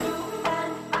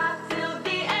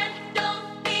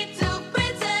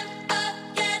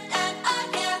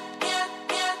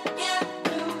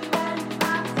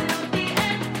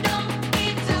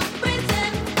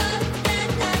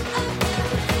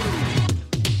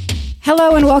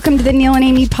Hello and welcome to the Neal and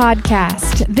Amy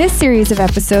podcast. This series of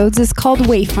episodes is called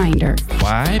Wayfinder.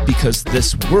 Why? Because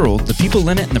this world, the people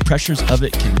in it and the pressures of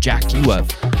it can jack you up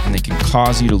and they can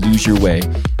cause you to lose your way.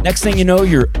 Next thing you know,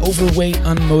 you're overweight,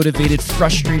 unmotivated,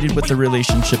 frustrated with the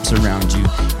relationships around you.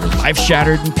 Your life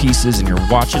shattered in pieces and you're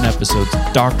watching episodes of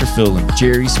Dr. Phil and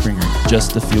Jerry Springer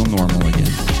just to feel normal again.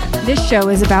 This show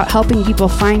is about helping people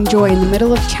find joy in the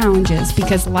middle of challenges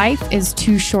because life is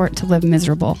too short to live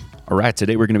miserable. All right,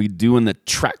 today we're going to be doing the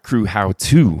track crew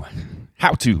how-to.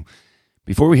 How-to.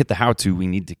 Before we hit the how-to, we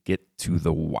need to get to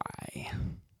the why.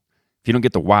 If you don't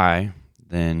get the why,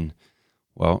 then,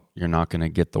 well, you're not going to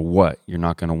get the what. You're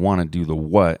not going to want to do the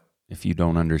what if you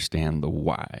don't understand the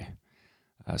why.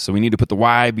 So we need to put the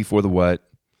why before the what,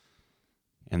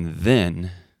 and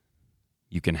then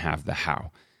you can have the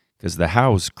how. Because the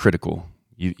how is critical.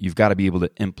 You've got to be able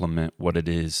to implement what it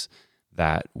is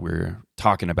that we're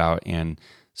talking about, and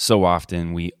so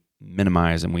often we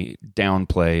minimize and we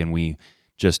downplay and we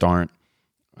just aren't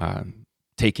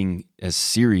taking as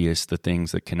serious the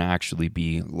things that can actually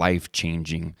be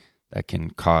life-changing, that can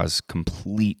cause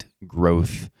complete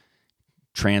growth,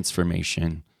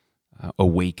 transformation,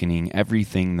 awakening,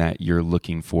 everything that you're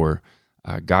looking for.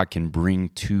 God can bring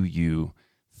to you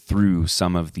through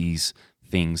some of these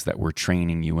things that we're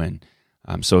training you in.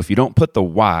 So if you don't put the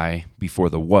why before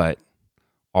the what,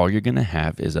 all you're going to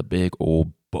have is a big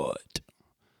old but.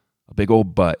 A big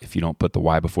old but if you don't put the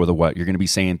why before the what. You're going to be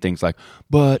saying things like,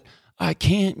 but I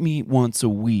can't meet once a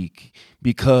week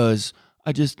because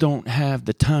I just don't have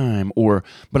the time, or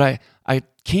but I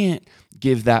can't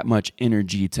give that much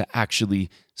energy to actually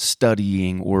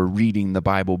studying or reading the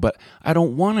Bible, but I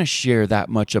don't want to share that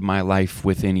much of my life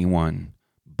with anyone.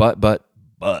 But.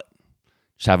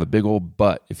 Just have a big old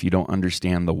but if you don't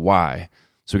understand the why.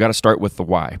 So we got to start with the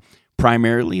why.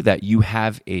 Primarily that you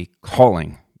have a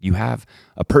calling, you have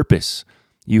a purpose,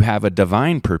 you have a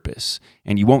divine purpose,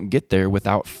 and you won't get there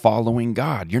without following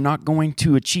God. You're not going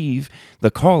to achieve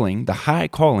the calling, the high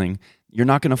calling. You're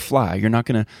not going to fly. You're not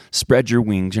going to spread your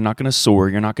wings. You're not going to soar.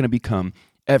 You're not going to become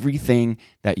everything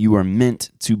that you are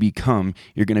meant to become.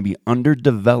 You're going to be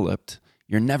underdeveloped.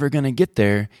 You're never going to get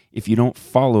there if you don't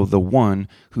follow the one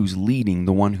who's leading,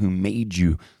 the one who made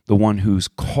you, the one who's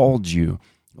called you.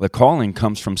 The calling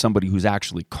comes from somebody who's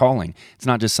actually calling. It's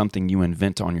not just something you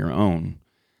invent on your own.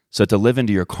 So to live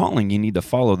into your calling, you need to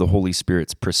follow the Holy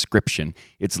Spirit's prescription.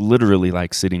 It's literally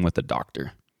like sitting with a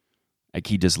doctor. Like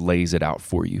he just lays it out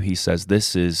for you. He says,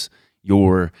 this is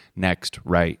your next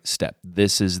right step.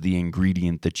 This is the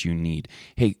ingredient that you need.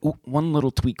 Hey, one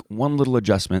little tweak, one little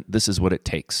adjustment, this is what it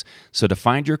takes. So to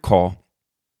find your call,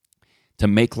 to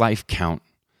make life count,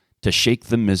 to shake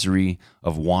the misery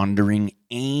of wandering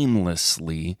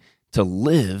aimlessly, to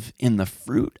live in the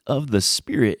fruit of the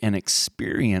Spirit and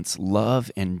experience love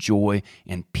and joy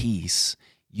and peace,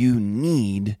 you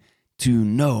need to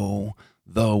know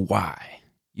the why.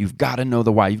 You've got to know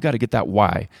the why. You've got to get that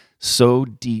why so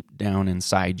deep down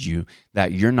inside you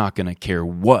that you're not going to care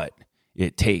what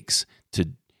it takes to,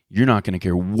 you're not going to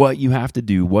care what you have to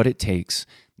do, what it takes.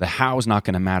 The how is not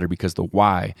going to matter because the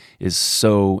why is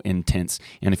so intense.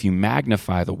 And if you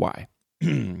magnify the why,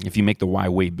 if you make the why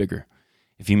way bigger,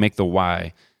 if you make the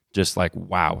why just like,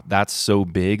 wow, that's so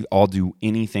big, I'll do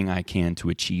anything I can to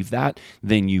achieve that,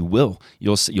 then you will.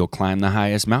 You'll climb the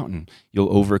highest mountain.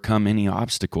 You'll overcome any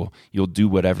obstacle. You'll do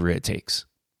whatever it takes.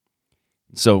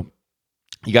 So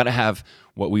you got to have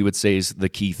what we would say is the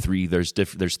key three. There's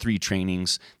three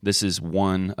trainings. This is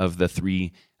one of the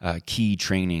three key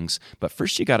trainings. But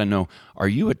first you got to know, are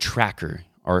you a tracker?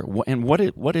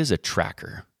 What is a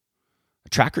tracker? A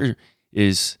tracker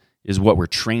is what we're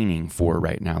training for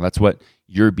right now. That's what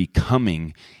you're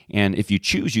becoming. And if you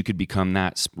choose, you could become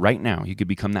that right now. You could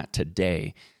become that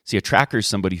today. See, a tracker is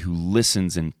somebody who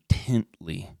listens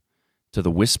intently to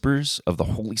the whispers of the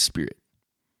Holy Spirit.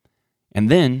 And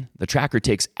then the tracker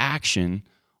takes action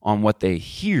on what they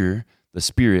hear the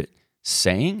Spirit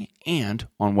saying and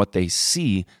on what they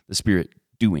see the Spirit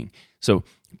doing. So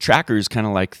tracker is kind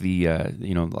of like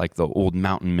like the old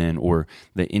mountain men or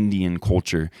the Indian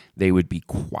culture. They would be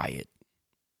quiet.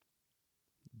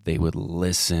 They would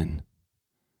listen.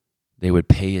 They would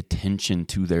pay attention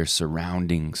to their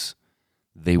surroundings.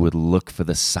 They would look for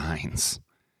the signs.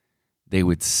 They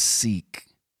would seek.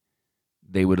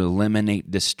 They would eliminate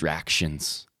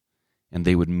distractions, and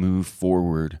they would move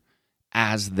forward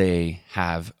as they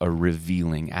have a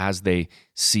revealing, as they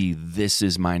see this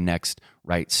is my next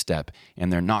right step.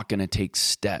 And they're not going to take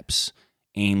steps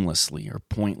aimlessly or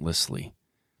pointlessly.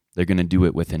 They're going to do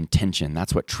it with intention.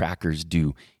 That's what trackers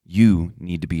do. You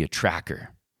need to be a tracker.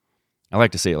 I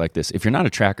like to say it like this. If you're not a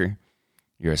tracker,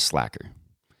 you're a slacker.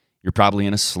 You're probably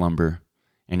in a slumber,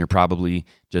 and you're probably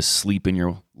just sleeping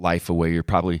your life away. You're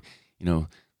probably,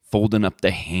 folding up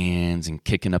the hands and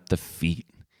kicking up the feet,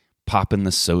 popping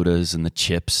the sodas and the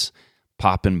chips,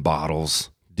 popping bottles,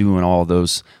 doing all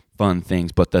those fun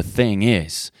things. But the thing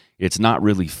is, it's not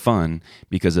really fun,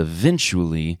 because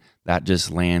eventually that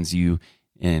just lands you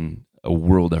in a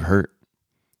world of hurt.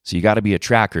 So you got to be a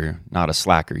tracker, not a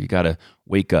slacker. You got to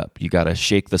wake up. You got to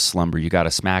shake the slumber. You got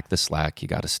to smack the slack. You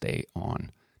got to stay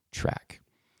on track.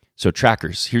 So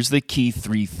trackers, here's the key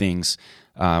 3 things.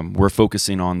 We're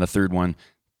focusing on the third one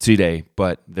today,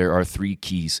 but there are 3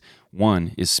 keys.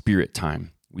 One is spirit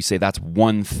time. We say that's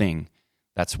one thing.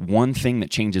 That's one thing that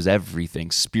changes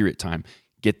everything, spirit time.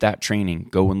 Get that training.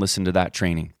 Go and listen to that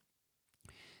training.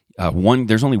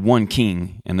 There's only one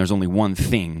king, and there's only one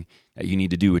thing that you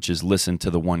need to do, which is listen to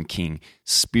the one king.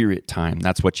 Spirit time,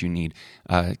 that's what you need.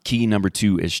 Key number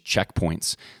 2 is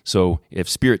checkpoints. So if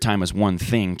spirit time is one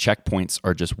thing, checkpoints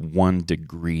are just 1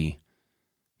 degree.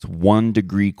 It's 1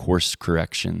 degree course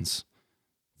corrections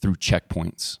through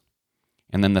checkpoints.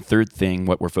 And then the third thing,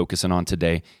 what we're focusing on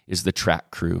today, is the track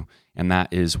crew, and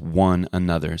that is one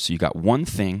another. So you got one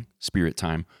thing, spirit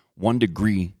time, 1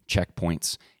 degree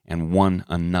checkpoints, and one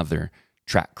another,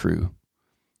 track crew.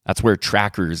 That's where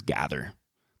trackers gather.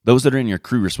 Those that are in your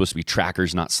crew are supposed to be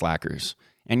trackers, not slackers.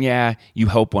 And yeah, you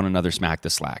help one another smack the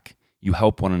slack. You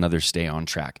help one another stay on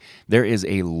track. There is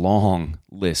a long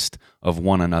list of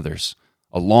one another's,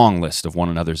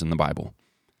 in the Bible.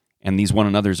 And these one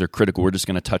another's are critical. We're just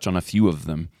going to touch on a few of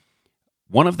them.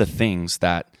 One of the things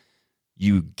that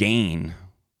you gain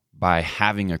by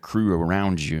having a crew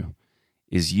around you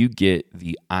is you get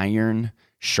the iron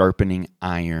sharpening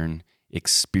iron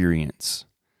experience.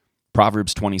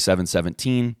 Proverbs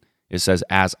 27:17, it says,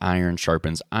 as iron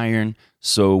sharpens iron,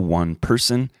 so one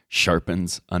person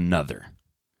sharpens another.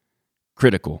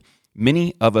 Critical.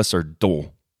 Many of us are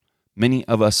dull. Many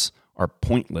of us are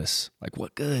pointless. Like,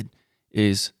 what good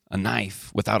is a knife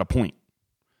without a point?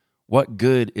 What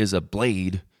good is a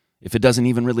blade if it doesn't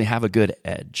even really have a good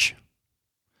edge?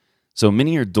 So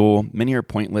many are dull, many are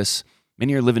pointless,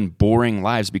 many are living boring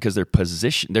lives because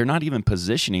they're not even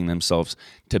positioning themselves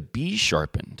to be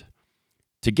sharpened.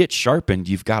 To get sharpened,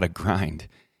 you've got to grind.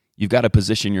 You've got to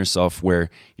position yourself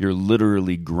where you're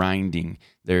literally grinding.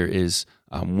 There is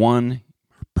one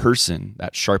person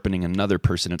that's sharpening another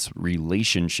person. It's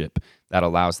relationship that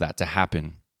allows that to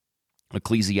happen.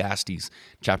 Ecclesiastes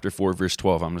chapter 4, verse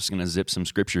 12. I'm just going to zip some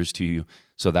scriptures to you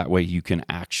so that way you can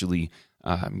actually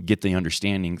get the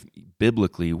understanding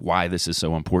biblically why this is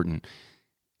so important.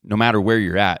 No matter where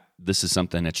you're at, this is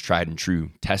something that's tried and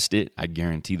true. Test it. I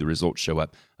guarantee the results show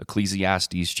up.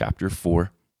 Ecclesiastes chapter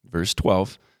 4, verse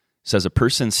 12 says, a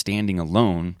person standing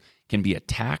alone can be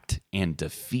attacked and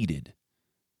defeated.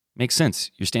 Makes sense.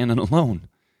 You're standing alone.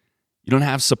 You don't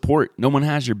have support. No one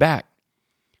has your back.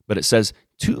 But it says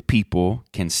 2 people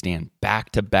can stand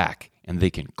back to back and they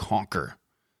can conquer.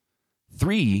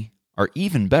 3 are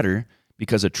even better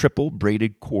because a triple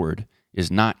braided cord is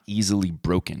not easily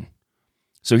broken.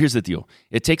 So here's the deal.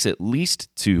 It takes at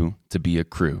least 2 to be a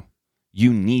crew.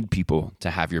 You need people to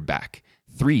have your back.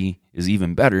 3 is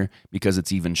even better because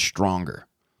it's even stronger.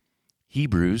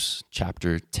 Hebrews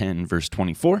chapter 10, verse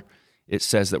 24, it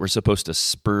says that we're supposed to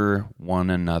spur one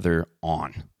another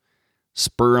on.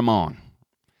 Spur them on.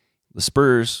 The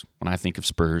Spurs, when I think of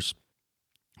Spurs,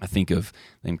 I think of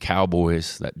them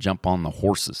cowboys that jump on the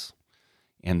horses,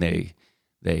 and they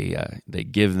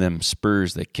give them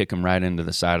spurs. They kick them right into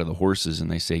the side of the horses, and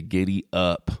they say, giddy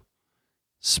up.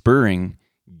 Spurring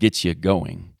gets you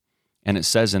going. And it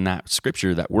says in that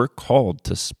scripture that we're called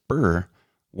to spur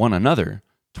one another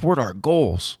toward our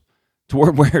goals,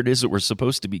 toward where it is that we're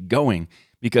supposed to be going.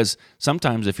 Because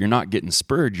sometimes if you're not getting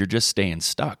spurred, you're just staying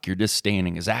stuck. You're just staying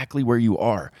exactly where you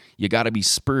are. You got to be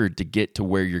spurred to get to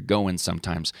where you're going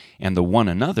sometimes. And the one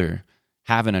another,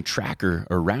 having a tracker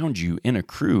around you in a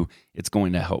crew, it's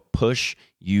going to help push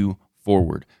you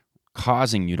forward,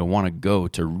 causing you to want to go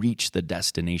to reach the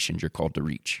destinations you're called to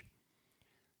reach.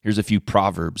 Here's a few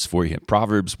Proverbs for you.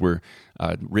 Proverbs were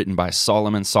written by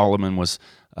Solomon. Solomon was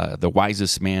the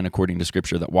wisest man, according to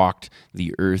Scripture, that walked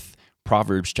the earth.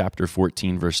 Proverbs chapter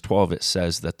 14, verse 12, it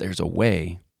says that there's a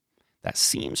way that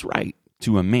seems right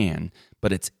to a man,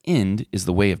 but its end is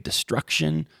the way of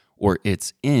destruction, or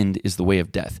its end is the way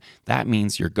of death. That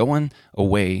means you're going a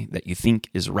way that you think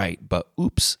is right, but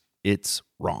oops, it's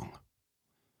wrong.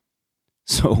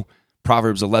 So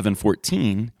Proverbs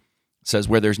 11:14 says,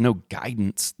 where there's no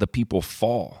guidance, the people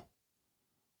fall.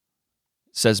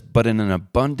 It says, but in an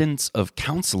abundance of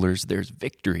counselors, there's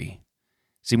victory.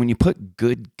 See, when you put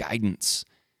good guidance,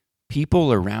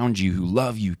 People around you who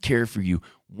love you, care for you,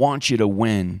 want you to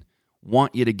win,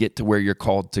 want you to get to where you're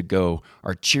called to go,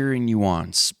 are cheering you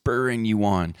on, spurring you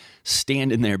on,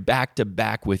 standing there back to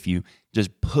back with you,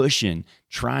 just pushing,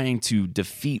 trying to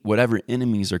defeat whatever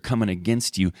enemies are coming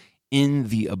against you. In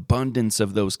the abundance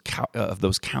of those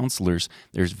counselors,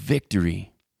 there's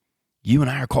victory. You and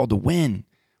I are called to win.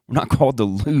 We're not called to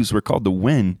lose. We're called to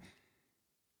win.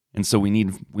 And so we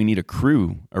need a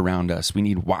crew around us. We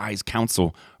need wise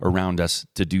counsel around us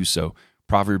to do so.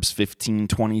 Proverbs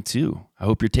 15:22. I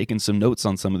hope you're taking some notes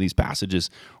on some of these passages,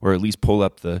 or at least pull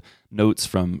up the notes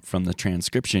from the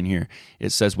transcription here. It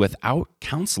says, without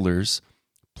counselors,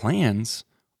 plans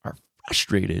are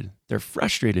frustrated. They're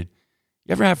frustrated.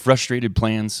 You ever have frustrated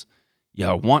plans?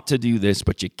 You want to do this,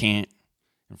 but you can't.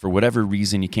 And for whatever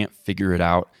reason, you can't figure it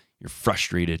out. You're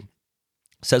frustrated.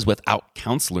 It says without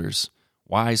counselors,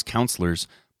 wise counselors,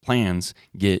 plans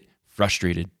get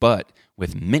frustrated. But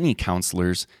with many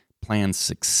counselors, plans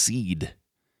succeed.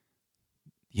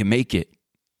 You make it.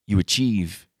 You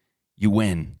achieve. You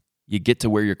win. You get to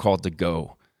where you're called to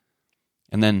go.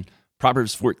 And then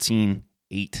Proverbs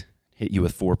 14:8, hit you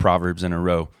with 4 Proverbs in a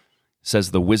row,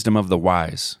 says the wisdom of the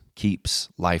wise keeps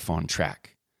life on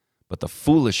track, but the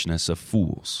foolishness of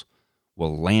fools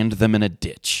will land them in a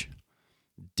ditch.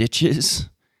 Ditches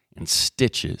and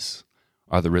stitches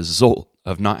are the result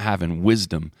of not having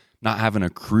wisdom, not having a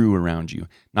crew around you,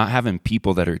 not having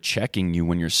people that are checking you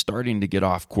when you're starting to get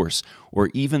off course, or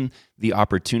even the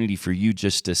opportunity for you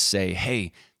just to say,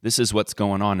 hey, this is what's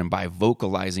going on. And by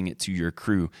vocalizing it to your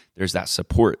crew, there's that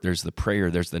support, there's the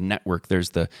prayer, there's the network,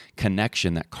 there's the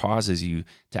connection that causes you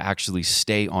to actually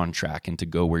stay on track and to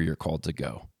go where you're called to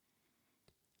go.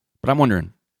 But I'm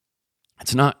wondering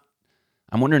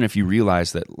if you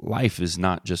realize that life is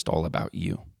not just all about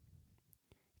you.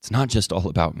 It's not just all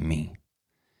about me.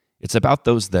 It's about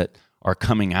those that are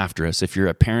coming after us. If you're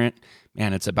a parent,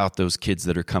 man, it's about those kids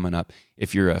that are coming up.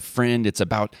 If you're a friend, it's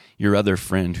about your other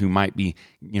friend who might be,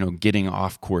 getting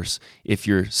off course. If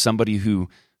you're somebody who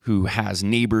has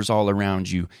neighbors all around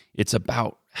you, it's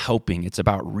about helping. It's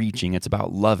about reaching. It's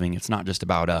about loving. It's not just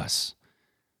about us.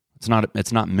 It's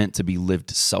not meant to be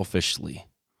lived selfishly.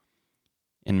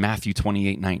 In Matthew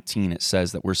 28:19, it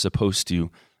says that we're supposed to,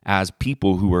 as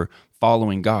people who are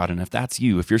following God, and if that's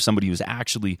you, if you're somebody who's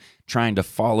actually trying to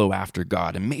follow after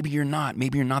God, and maybe you're not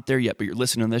there yet, but you're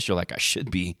listening to this, you're like, I should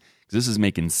be, because this is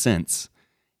making sense.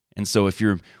 And so if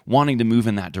you're wanting to move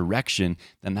in that direction,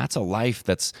 then that's a life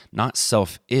that's not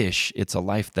selfish, it's a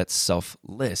life that's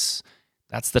selfless.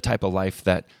 That's the type of life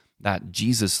that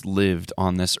Jesus lived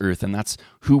on this earth, and that's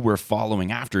who we're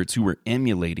following after. It's who we're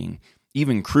emulating.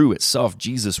 Even crew itself,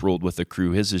 Jesus rolled with a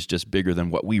crew. His is just bigger than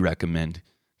what we recommend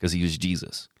because he was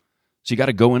Jesus. So you got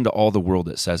to go into all the world,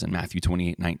 it says in Matthew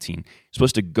 28:19. You're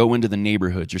supposed to go into the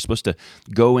neighborhoods. You're supposed to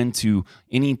go into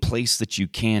any place that you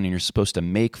can, and you're supposed to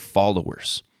make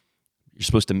followers. You're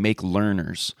supposed to make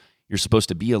learners. You're supposed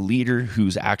to be a leader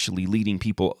who's actually leading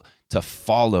people to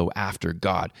follow after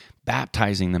God,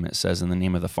 baptizing them, it says, in the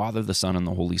name of the Father, the Son, and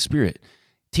the Holy Spirit,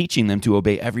 teaching them to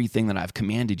obey everything that I've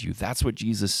commanded you. That's what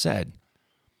Jesus said.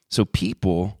 So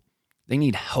people, they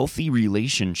need healthy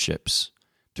relationships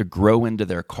to grow into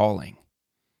their calling.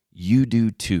 You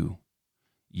do too.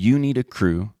 You need a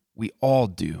crew. We all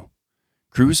do.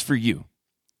 Crew's for you.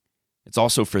 It's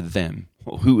also for them.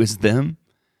 Well, who is them?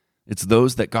 It's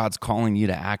those that God's calling you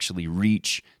to actually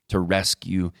reach, to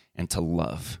rescue, and to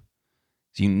love.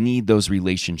 So you need those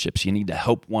relationships. You need to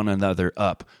help one another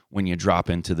up when you drop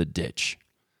into the ditch.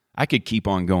 I could keep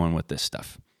on going with this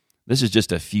stuff. This is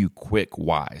just a few quick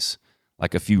whys,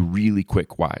 like a few really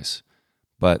quick whys.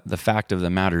 But the fact of the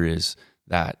matter is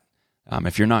that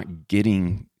if you're not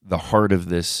getting the heart of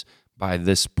this by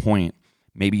this point,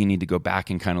 maybe you need to go back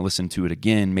and kind of listen to it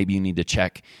again. Maybe you need to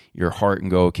check your heart and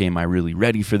go, okay, am I really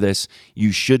ready for this?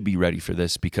 You should be ready for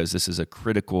this because this is a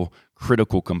critical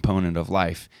component of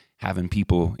life. Having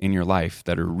people in your life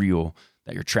that are real,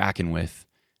 that you're tracking with,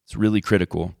 it's really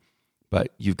critical.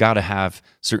 But you've got to have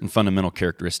certain fundamental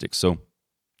characteristics. So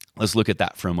let's look at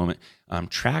that for a moment.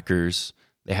 Trackers,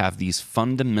 they have these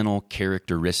fundamental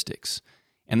characteristics,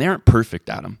 and they aren't perfect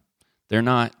at them. They're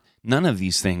not, none of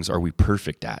these things are we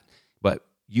perfect at. But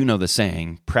you know the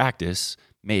saying, practice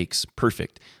makes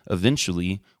perfect.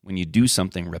 Eventually, when you do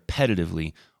something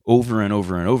repetitively over and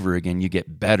over and over again, you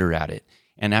get better at it.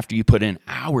 And after you put in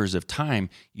hours of time,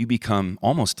 you become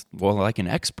almost, like an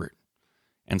expert.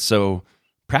 And so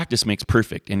practice makes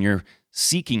perfect, and you're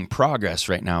seeking progress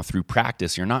right now through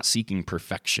practice. You're not seeking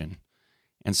perfection.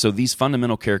 And so these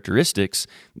fundamental characteristics,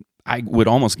 I would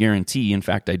almost guarantee, in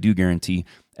fact, I do guarantee,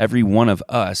 every one of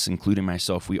us, including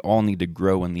myself, we all need to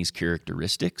grow in these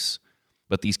characteristics.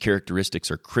 But these characteristics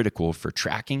are critical for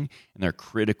tracking, and they're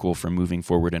critical for moving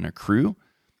forward in a crew.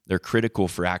 They're critical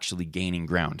for actually gaining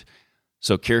ground.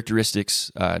 So characteristics,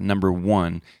 number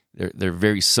one, they're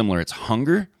very similar. It's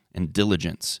hunger and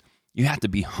diligence. You have to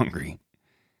be hungry.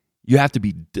 You have to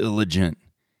be diligent.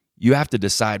 You have to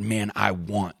decide, man, I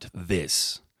want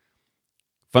this.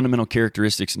 Fundamental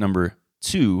characteristics number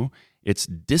two, it's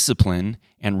discipline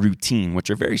and routine, which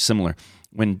are very similar.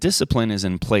 When discipline is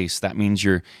in place, that means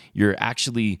you're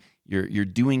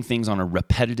doing things on a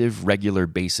repetitive, regular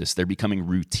basis. They're becoming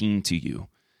routine to you.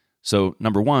 So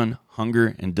number one,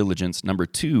 hunger and diligence. Number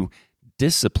two,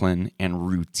 discipline and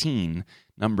routine.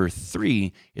 Number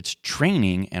three, it's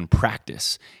training and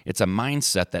practice. It's a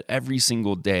mindset that every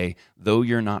single day, though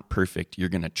you're not perfect, you're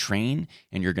going to train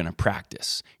and you're going to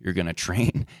practice. You're going to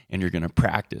train and you're going to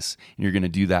practice. And you're going to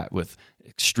do that with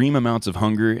extreme amounts of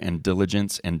hunger and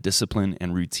diligence and discipline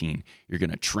and routine. You're going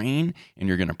to train and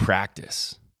you're going to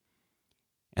practice.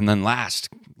 And then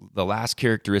the last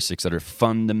characteristics that are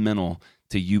fundamental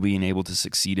to you being able to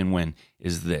succeed and win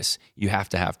is this. You have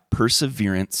to have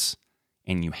perseverance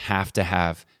and you have to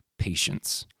have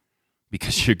patience,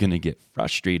 because you're going to get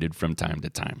frustrated from time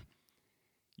to time.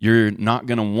 You're not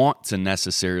going to want to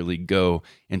necessarily go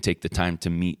and take the time to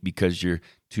meet because you're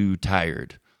too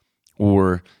tired,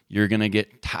 or you're going to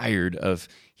get tired of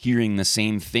hearing the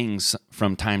same things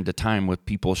from time to time with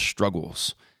people's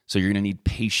struggles. So you're going to need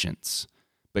patience,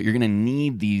 but you're going to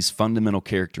need these fundamental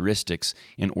characteristics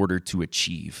in order to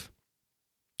achieve.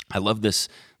 I love this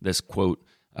quote.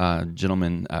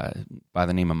 Gentleman by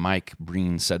the name of Mike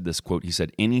Breen said this quote. He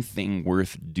said, "Anything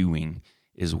worth doing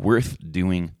is worth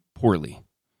doing poorly."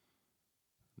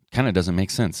 Kind of doesn't make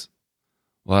sense.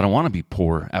 Well, I don't want to be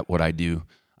poor at what I do.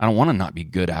 I don't want to not be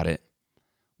good at it.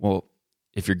 Well,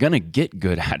 if you're going to get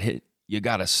good at it, you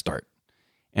got to start.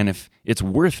 And if it's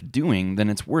worth doing, then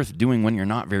it's worth doing when you're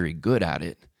not very good at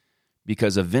it,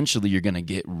 because eventually you're going to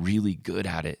get really good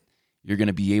at it. You're going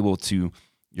to be able to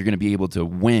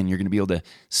win. You're going to be able to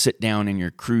sit down in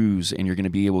your crews, and you're going to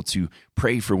be able to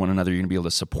pray for one another. You're going to be able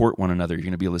to support one another. You're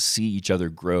going to be able to see each other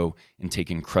grow and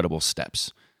take incredible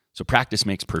steps. So practice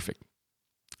makes perfect.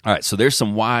 All right, so there's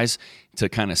some whys to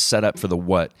kind of set up for the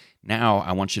what. Now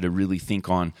I want you to really think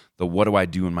on the what do I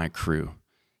do in my crew?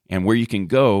 And where you can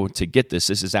go to get this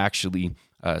is actually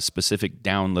a specific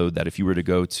download that if you were to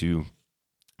go to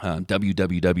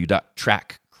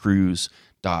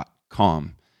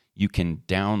www.trackcrews.com, you can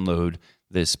download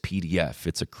this PDF.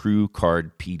 It's a crew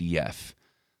card PDF.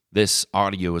 This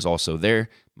audio is also there,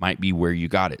 might be where you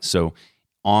got it. So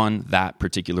on that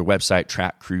particular website,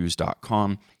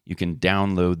 trackcrews.com, you can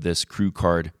download this crew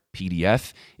card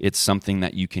PDF. It's something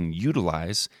that you can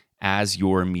utilize as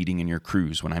you're meeting in your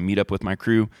crews. When I meet up with my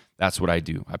crew, that's what I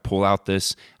do. I pull out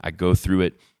this, I go through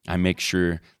it, I make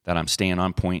sure that I'm staying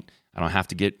on point. I don't have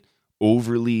to get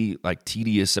overly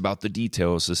tedious about the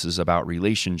details. This is about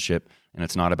relationship, and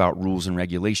it's not about rules and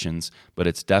regulations, but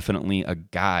it's definitely a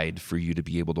guide for you to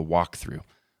be able to walk through.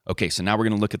 Okay, so now we're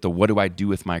going to look at the what do I do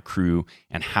with my crew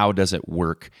and how does it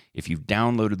work. If you've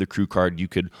downloaded the crew card, you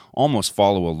could almost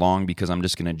follow along, because I'm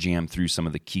just going to jam through some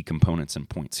of the key components and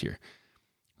points here.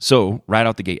 So right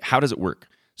out the gate, how does it work?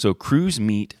 So crews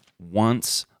meet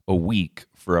once a week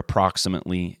for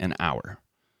approximately an hour.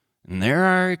 And there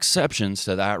are exceptions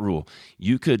to that rule.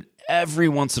 You could every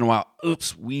once in a while,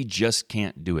 we just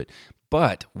can't do it.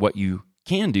 But what you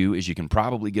can do is you can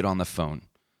probably get on the phone.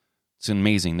 It's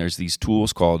amazing. There's these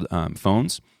tools called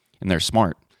phones, and they're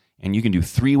smart. And you can do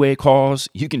three-way calls.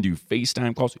 You can do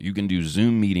FaceTime calls. You can do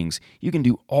Zoom meetings. You can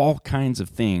do all kinds of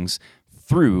things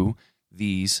through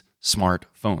these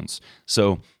smartphones.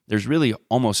 So there's really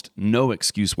almost no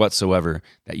excuse whatsoever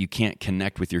that you can't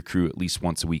connect with your crew at least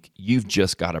once a week. You've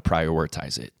just got to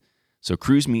prioritize it. So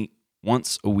crews meet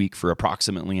once a week for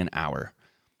approximately an hour.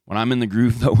 When I'm in the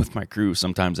groove, though, with my crew,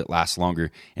 sometimes it lasts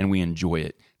longer and we enjoy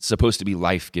it. It's supposed to be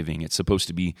life-giving. It's supposed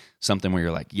to be something where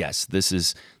you're like, yes, this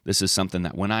is something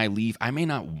that when I leave, I may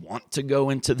not want to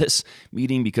go into this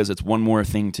meeting because it's one more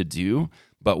thing to do,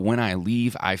 but when I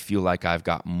leave, I feel like I've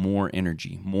got more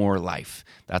energy, more life.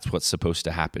 That's what's supposed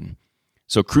to happen.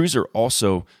 So crews are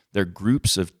also, they're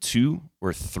groups of 2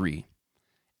 or 3.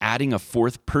 Adding a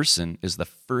 4th person is the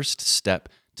first step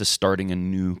to starting a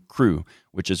new crew,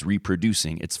 which is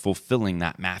reproducing. It's fulfilling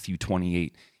that Matthew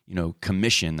 28,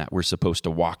 commission that we're supposed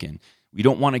to walk in. We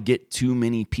don't want to get too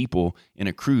many people in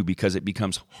a crew because it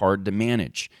becomes hard to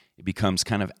manage. It becomes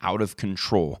kind of out of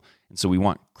control. And so we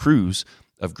want crews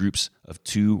of groups of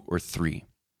 2 or 3.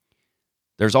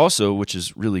 There's also, which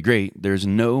is really great, there's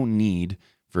no need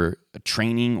for a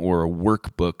training or a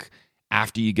workbook.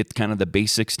 After you get kind of the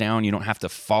basics down, you don't have to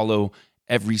follow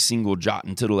every single jot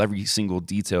and tittle, every single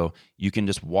detail. You can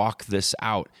just walk this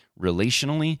out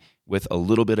relationally with a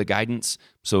little bit of guidance.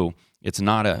 So it's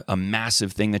not a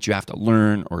massive thing that you have to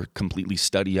learn or completely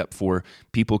study up for.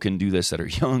 People can do this that are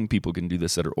young. People can do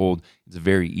this that are old. It's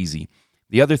very easy.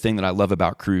 The other thing that I love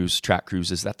about track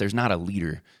crews, is that there's not a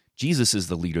leader. Jesus is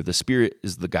the leader. The Spirit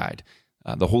is the guide.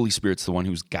 The Holy Spirit's the one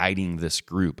who's guiding this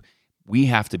group. We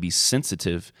have to be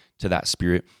sensitive to that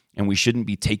Spirit, and we shouldn't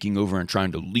be taking over and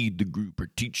trying to lead the group or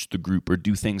teach the group or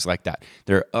do things like that.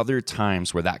 There are other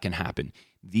times where that can happen.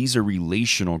 These are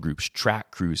relational groups,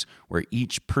 track crews, where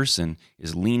each person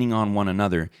is leaning on one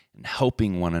another and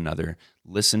helping one another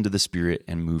listen to the Spirit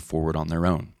and move forward on their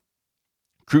own.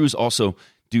 Crews also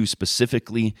do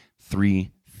specifically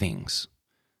 3 things.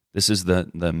 This is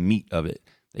the meat of it.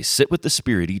 They sit with the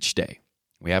Spirit each day.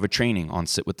 We have a training on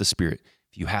sit with the Spirit.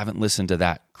 If you haven't listened to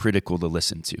that, critical to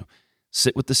listen to.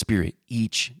 Sit with the Spirit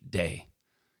each day.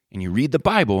 And you read the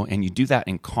Bible, and you do that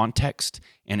in context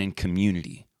and in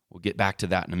community. We'll get back to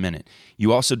that in a minute.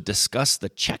 You also discuss the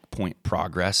checkpoint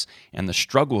progress and the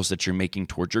struggles that you're making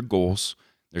towards your goals.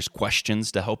 There's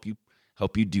questions to help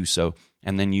you do so.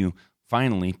 And then you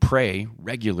finally pray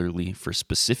regularly for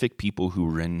specific people who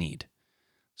are in need.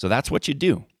 So that's what you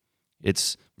do.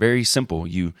 It's very simple.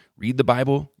 You read the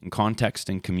Bible in context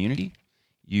and community.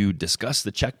 You discuss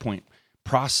the checkpoint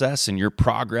process and your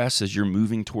progress as you're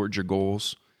moving towards your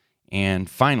goals. And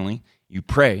finally, you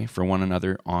pray for one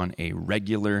another on a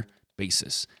regular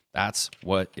basis. That's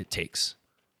what it takes.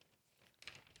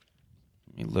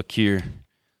 Let me look here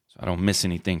so I don't miss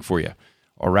anything for you.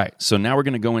 All right, so now we're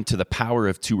going to go into the power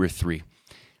of 2 or 3.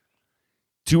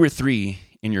 2 or 3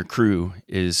 in your crew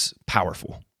is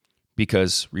powerful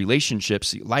because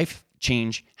relationships, life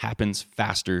change happens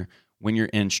faster when you're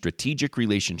in strategic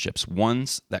relationships,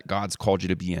 ones that God's called you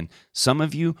to be in. Some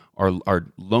of you are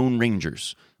lone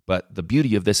rangers, but the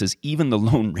beauty of this is even the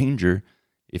lone ranger,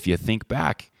 if you think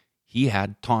back, he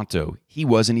had Tonto. He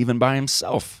wasn't even by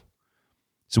himself.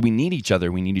 So we need each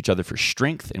other. We need each other for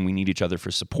strength, and we need each other for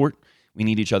support. We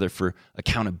need each other for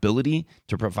accountability,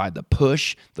 to provide the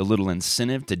push, the little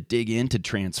incentive to dig in, to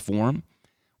transform.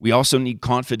 We also need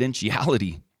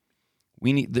confidentiality.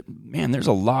 There's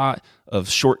a lot of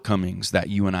shortcomings that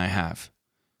you and I have.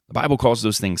 The Bible calls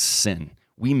those things sin.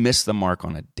 We miss the mark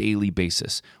on a daily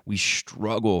basis. We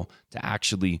struggle to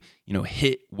actually,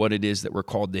 hit what it is that we're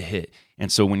called to hit.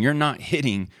 And so when you're not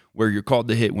hitting where you're called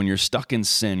to hit, when you're stuck in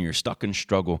sin, you're stuck in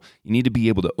struggle, you need to be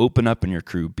able to open up in your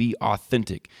crew, be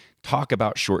authentic, talk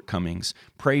about shortcomings,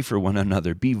 pray for one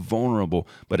another, be vulnerable,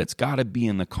 but it's got to be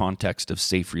in the context of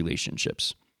safe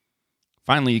relationships.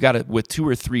 Finally, you got to, with 2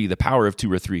 or 3, the power of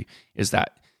 2 or 3 is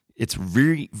that it's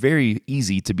very, very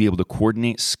easy to be able to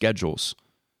coordinate schedules.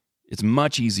 It's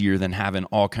much easier than having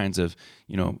all kinds of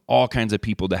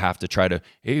people to have to try to,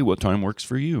 hey, what time works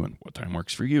for you? And what time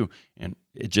works for you? And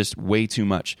it's just way too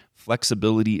much.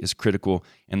 Flexibility is critical.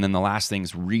 And then the last thing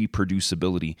is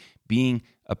reproducibility. Being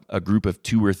a group of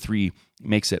 2 or 3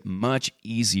 makes it much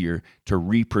easier to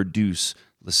reproduce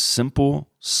the simple,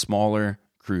 smaller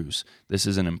crews. This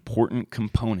is an important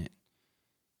component.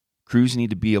 Crews need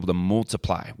to be able to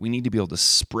multiply. We need to be able to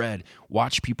spread,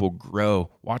 watch people grow,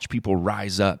 watch people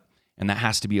rise up. And that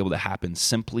has to be able to happen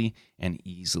simply and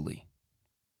easily.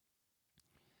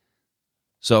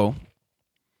 So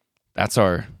that's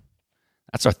our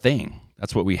thing.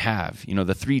 That's what we have.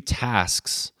 The 3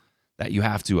 tasks that you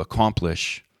have to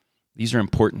accomplish, these are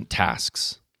important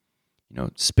tasks.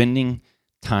 Spending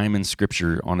time in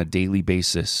Scripture on a daily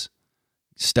basis,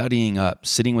 studying up,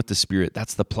 sitting with the Spirit,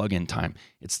 that's the plug-in time.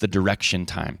 It's the direction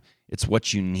time. It's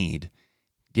what you need.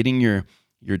 Getting your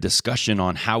discussion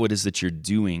on how it is that you're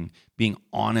doing, being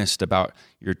honest about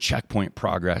your checkpoint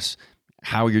progress,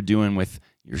 how you're doing with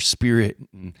your spirit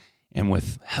and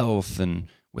with health and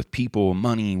with people,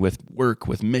 money, with work,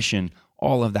 with mission,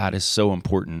 all of that is so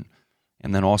important.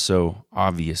 And then also,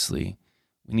 obviously,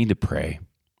 we need to pray.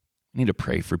 We need to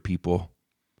pray for people.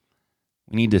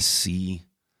 We need to see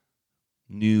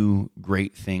new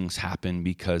great things happen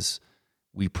because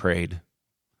we prayed,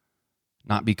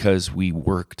 not because we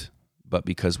worked, but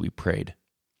because we prayed.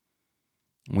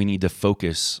 We need to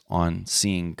focus on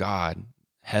seeing God,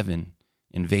 heaven,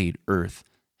 invade earth,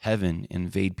 heaven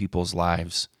invade people's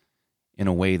lives in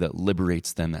a way that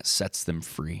liberates them, that sets them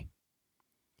free.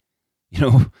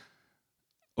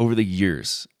 Over the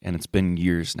years, and it's been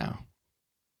years now,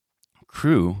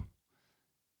 crew,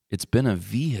 it's been a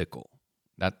vehicle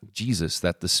that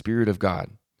the Spirit of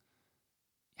God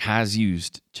has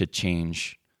used to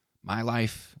change my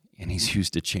life, and he's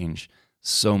used to change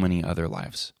so many other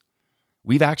lives.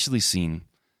 We've seen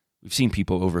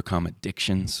people overcome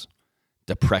addictions,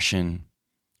 depression,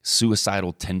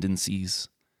 suicidal tendencies.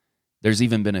 There's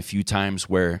even been a few times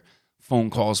where phone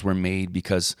calls were made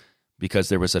because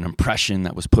there was an impression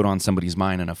that was put on somebody's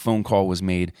mind, and a phone call was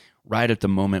made right at the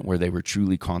moment where they were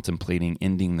truly contemplating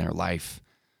ending their life,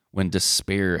 when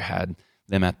despair had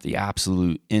them at the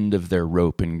absolute end of their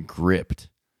rope and gripped.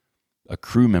 A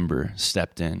crew member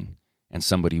stepped in and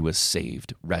somebody was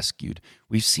saved, rescued.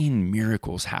 We've seen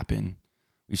miracles happen.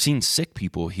 We've seen sick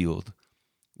people healed.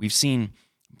 We've seen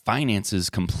finances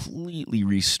completely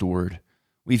restored.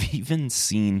 We've even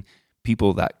seen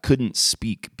people that couldn't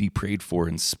speak be prayed for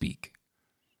and speak.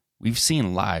 We've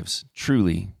seen lives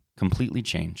truly completely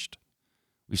changed.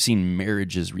 We've seen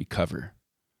marriages recover.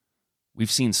 We've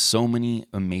seen so many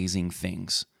amazing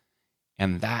things.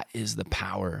 And that is the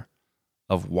power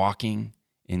of walking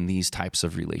in these types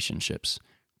of relationships.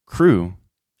 Crew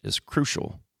is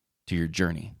crucial to your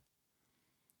journey.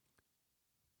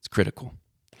 It's critical.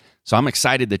 So I'm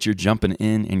excited that you're jumping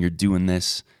in and you're doing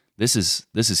this. This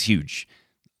is huge.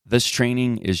 This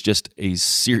training is just a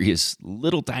serious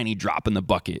little tiny drop in the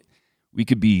bucket. We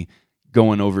could be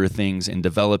going over things and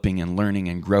developing and learning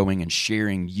and growing and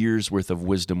sharing years worth of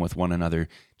wisdom with one another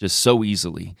just so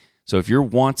easily. So if you're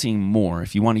wanting more,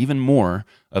 if you want even more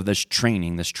of this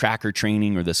training, this tracker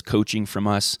training or this coaching from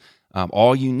us,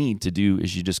 all you need to do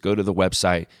is you just go to the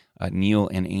website,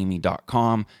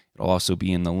 nealandamy.com. It'll also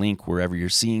be in the link wherever you're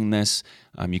seeing this.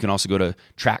 You can also go to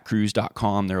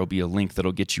trackcruise.com. There will be a link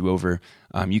that'll get you over.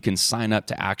 You can sign up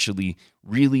to actually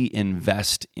really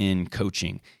invest in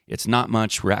coaching. It's not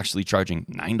much. We're actually charging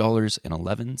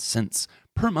 $9.11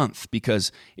 per month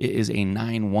because it is a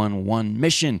 911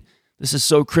 mission. This is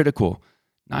so critical.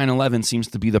 911 seems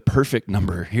to be the perfect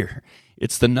number here.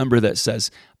 It's the number that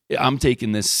says, I'm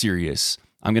taking this serious.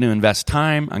 I'm going to invest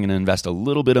time. I'm going to invest a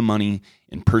little bit of money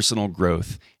in personal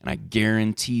growth. And I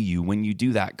guarantee you, when you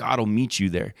do that, God will meet you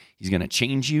there. He's going to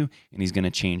change you, and he's going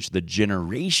to change the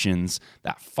generations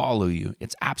that follow you.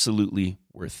 It's absolutely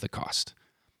worth the cost.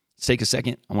 Let's take a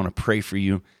second. I want to pray for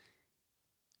you.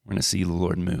 We're going to see the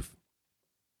Lord move.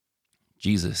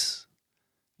 Jesus,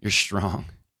 you're strong,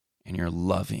 and you're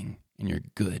loving, and you're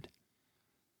good,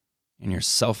 and you're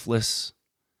selfless,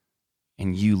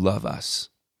 and you love us.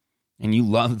 And you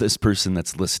love this person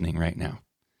that's listening right now.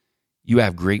 You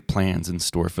have great plans in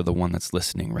store for the one that's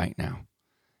listening right now.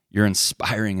 You're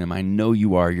inspiring them. I know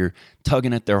you are. You're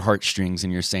tugging at their heartstrings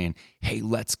and you're saying, hey,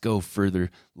 let's go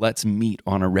further. Let's meet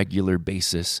on a regular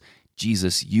basis.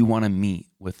 Jesus, you want to meet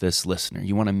with this listener.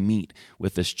 You want to meet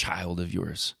with this child of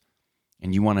yours.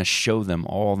 And you want to show them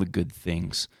all the good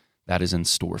things that is in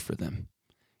store for them.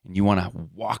 And you want to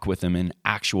walk with them in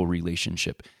actual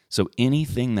relationship. So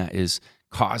anything that is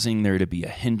causing there to be a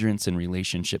hindrance in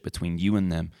relationship between you and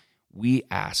them, we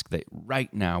ask that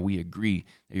right now we agree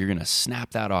that you're going to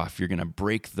snap that off. You're going to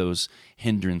break those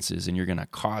hindrances and you're going to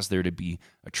cause there to be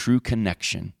a true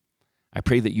connection. I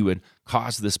pray that you would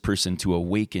cause this person to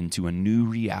awaken to a new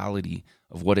reality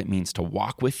of what it means to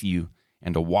walk with you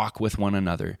and to walk with one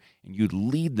another. And you'd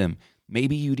lead them.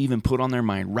 Maybe you'd even put on their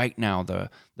mind right now the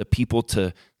people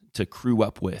to crew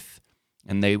up with.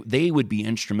 And they would be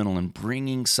instrumental in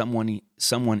bringing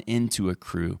someone into a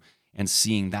crew and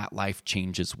seeing that life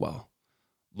change as well.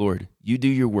 Lord, you do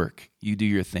your work. You do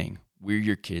your thing. We're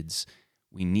your kids.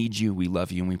 We need you. We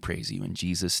love you, and we praise you. In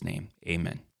Jesus' name,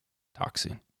 amen. Talk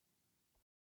soon.